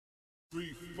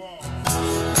3, 4.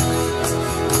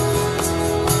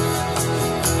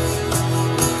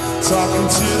 Talking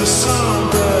to the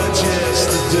songbird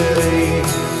yesterday,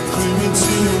 clinging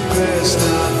to a past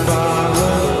not far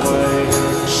away.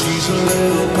 She's a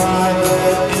little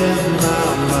pilot in my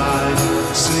mind,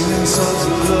 singing songs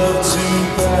of love to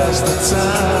pass the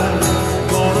time.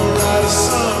 Gonna write a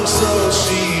song so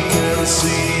she can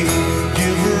see,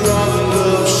 give her all the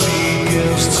love she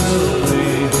gives to me.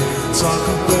 Talk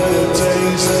of better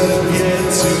days that have yet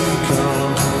to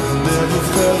come, never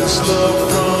felt this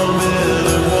love from